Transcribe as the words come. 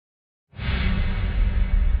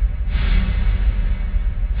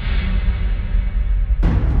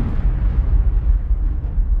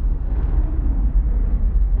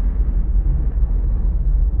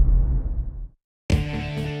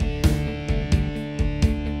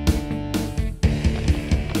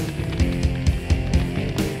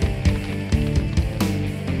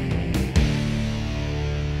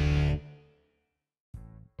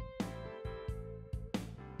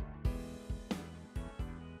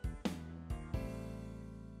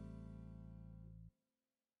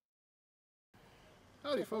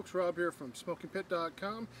Howdy folks, Rob here from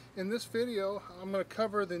SmokingPit.com. In this video I'm going to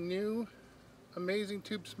cover the new amazing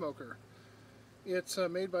tube smoker. It's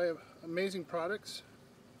made by Amazing Products,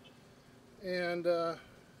 and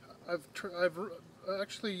I've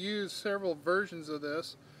actually used several versions of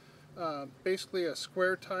this. Basically a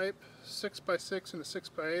square type 6x6 and a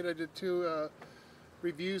 6x8. I did two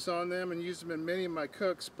reviews on them and used them in many of my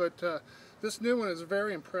cooks, but this new one is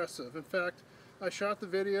very impressive. In fact, I shot the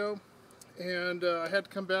video and I had to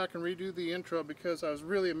come back and redo the intro because I was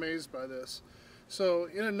really amazed by this. So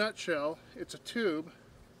in a nutshell, it's a tube,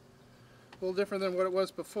 a little different than what it was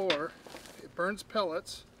before. It burns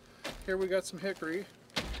pellets. Here we got some hickory,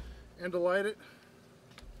 and to light it,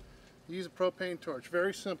 use a propane torch.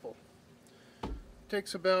 Very simple. It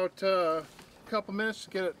takes about a couple minutes to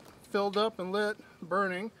get it filled up and lit,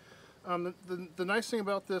 burning. The nice thing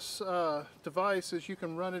about this device is you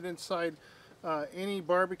can run it inside any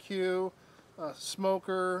barbecue,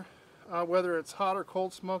 smoker, whether it's hot or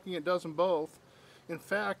cold smoking. It does them both. In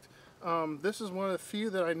fact, this is one of the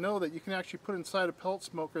few that I know that you can actually put inside a pellet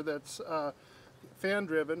smoker that's fan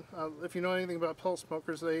driven. If you know anything about pellet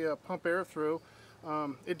smokers, they pump air through.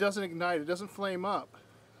 It doesn't ignite, it doesn't flame up,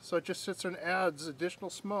 so it just sits there and adds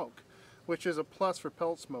additional smoke, which is a plus for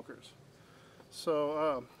pellet smokers.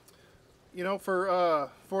 So you know,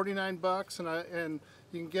 for 49 bucks, and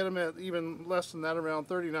you can get them at even less than that, around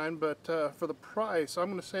 39, but for the price, I'm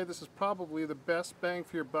going to say this is probably the best bang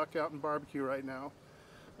for your buck out in barbecue right now.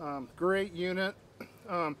 Great unit.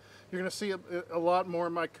 You're going to see a lot more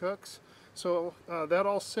in my cooks. So that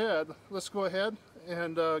all said, let's go ahead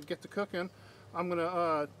and get to cooking. I'm going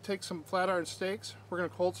to take some flat iron steaks. We're going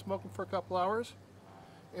to cold smoke them for a couple hours,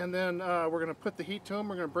 and then we're going to put the heat to them.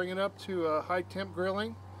 We're going to bring it up to high temp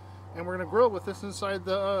grilling, and we're going to grill with this inside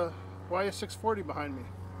the YS640 behind me.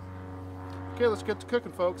 Okay, let's get to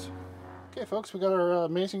cooking, folks. Okay, folks, we got our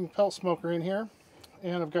amazing pellet smoker in here,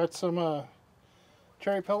 and I've got some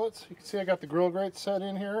cherry pellets. You can see I got the grill grate set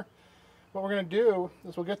in here. What we're going to do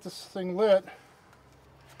is we'll get this thing lit,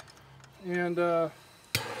 and we're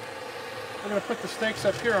going to put the steaks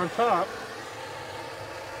up here on top.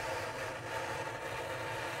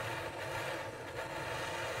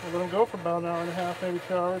 We'll let them go for about an hour and a half, maybe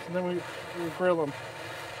 2 hours, and then we grill them.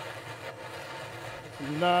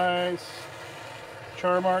 Some nice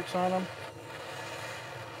char marks on them.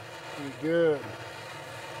 Pretty good.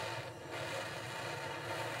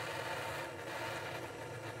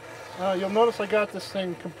 You'll notice I got this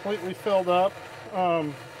thing completely filled up.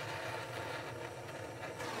 The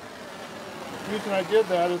reason I did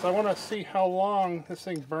that is I want to see how long this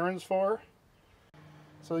thing burns for.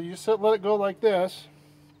 So you just let it go like this,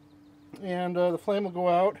 and the flame will go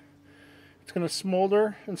out. It's going to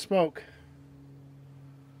smolder and smoke.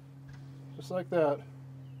 Just like that.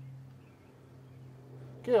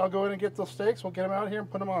 Okay, I'll go in and get those steaks. We'll get them out here and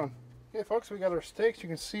put them on. Okay, folks, we got our steaks. You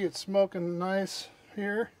can see it's smoking nice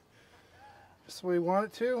here, just the way we want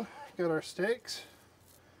it to. Got our steaks.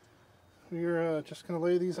 We're just going to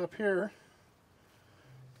lay these up here.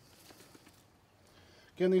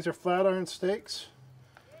 Again, these are flat iron steaks.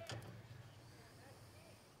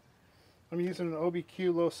 I'm using an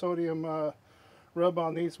OBQ low sodium rub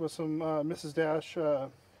on these with some Mrs. Dash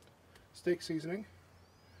steak seasoning.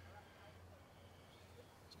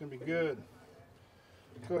 It's going to be good.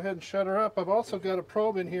 Go ahead and shut her up. I've also got a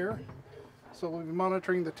probe in here, so we'll be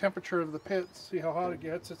monitoring the temperature of the pit, see how hot it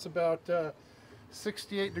gets. It's about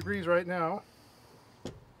 68 degrees right now.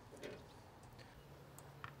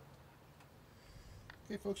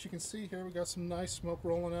 Okay, folks, you can see here we got some nice smoke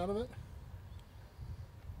rolling out of it.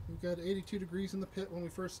 We've got 82 degrees in the pit when we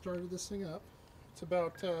first started this thing up. It's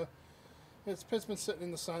about, pit's been sitting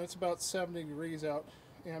in the sun. It's about 70 degrees out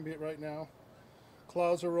ambient right now.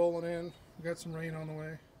 Clouds are rolling in. We've got some rain on the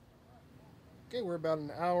way. Okay, we're about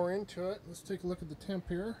an hour into it. Let's take a look at the temp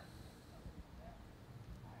here.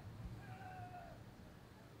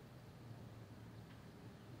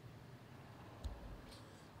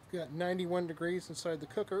 We've got 91 degrees inside the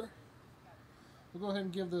cooker. We'll go ahead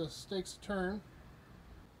and give the steaks a turn.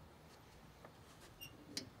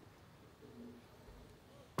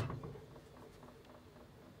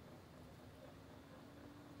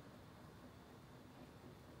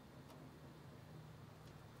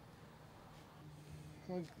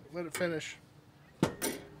 We'll let it finish.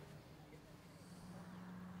 Okay,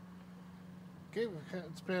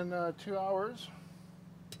 it's been 2 hours.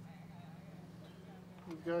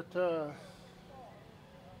 We've got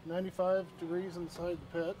 95 degrees inside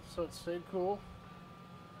the pit, so it stayed cool.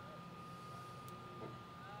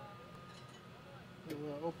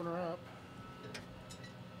 We'll open her up.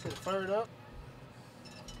 Get it fired up.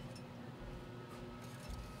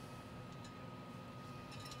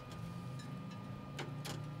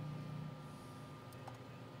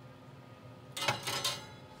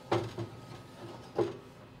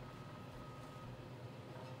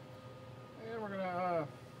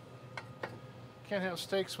 Can't have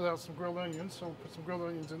steaks without some grilled onions, so we'll put some grilled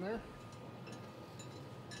onions in there.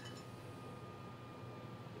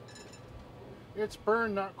 It's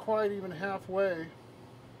burned not quite even halfway,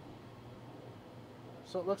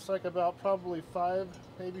 so it looks like about probably 5,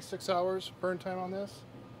 maybe 6 hours burn time on this.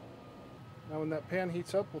 Now when that pan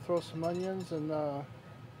heats up, we'll throw some onions and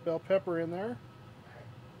bell pepper in there,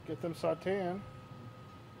 get them sauteing.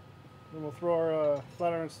 Then we'll throw our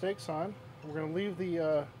flat iron steaks on. We're going to leave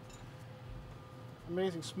the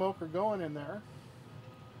amazing smoker going in there.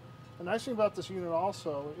 The nice thing about this unit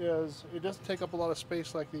also is it doesn't take up a lot of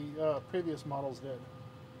space like the previous models did.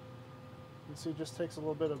 You can see it just takes a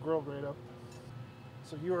little bit of grill grate up.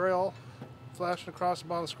 So URL flashing across the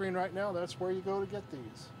bottom of the screen right now, that's where you go to get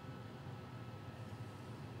these.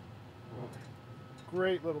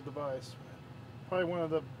 Great little device. Probably one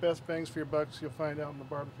of the best bangs for your bucks you'll find out in the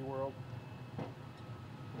barbecue world.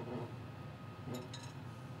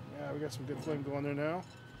 Yeah, we got some good flame going there now.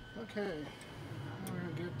 Okay, we're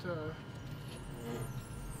gonna get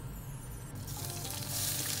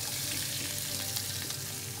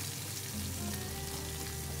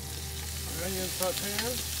onion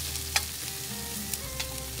sauteing.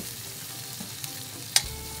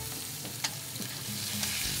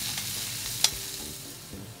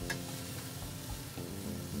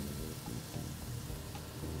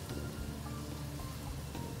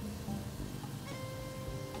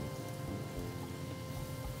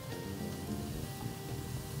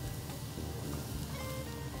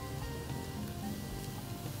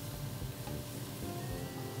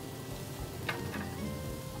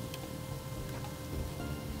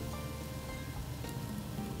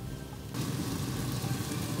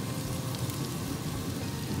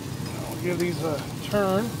 Give these a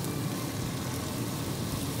turn.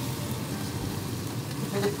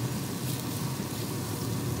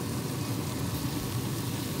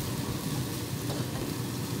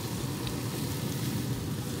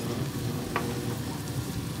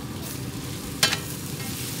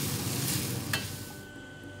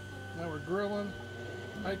 Now we're grilling,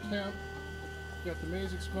 high temp. Got the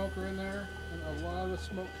amazing smoker in there, and a lot of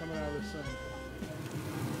smoke coming out of this thing.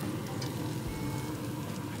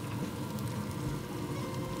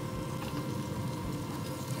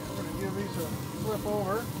 Give these a flip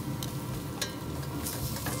over.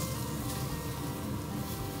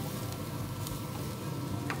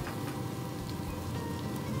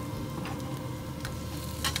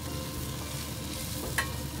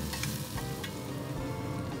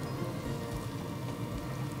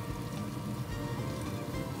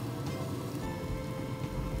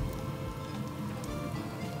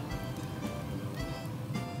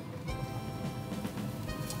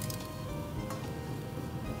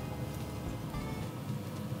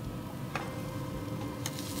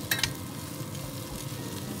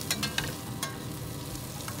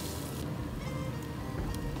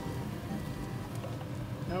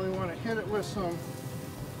 Now we want to hit it with some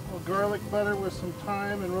little garlic butter with some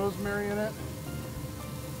thyme and rosemary in it.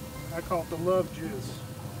 I call it the love juice.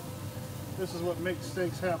 This is what makes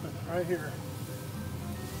steaks happen right here.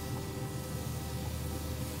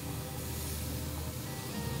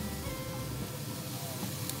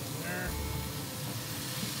 There.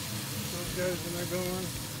 Those guys in there going.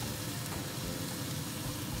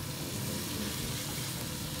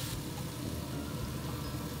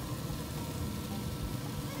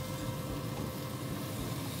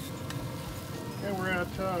 Okay, we're at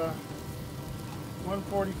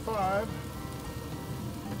 145.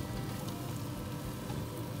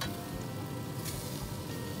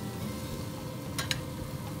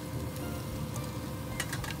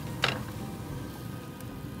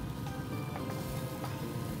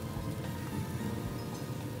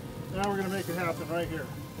 Now we're going to make it happen right here.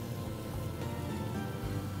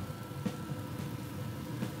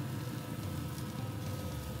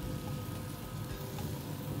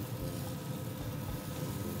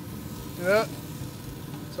 See that?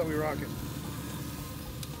 That's how we rock it.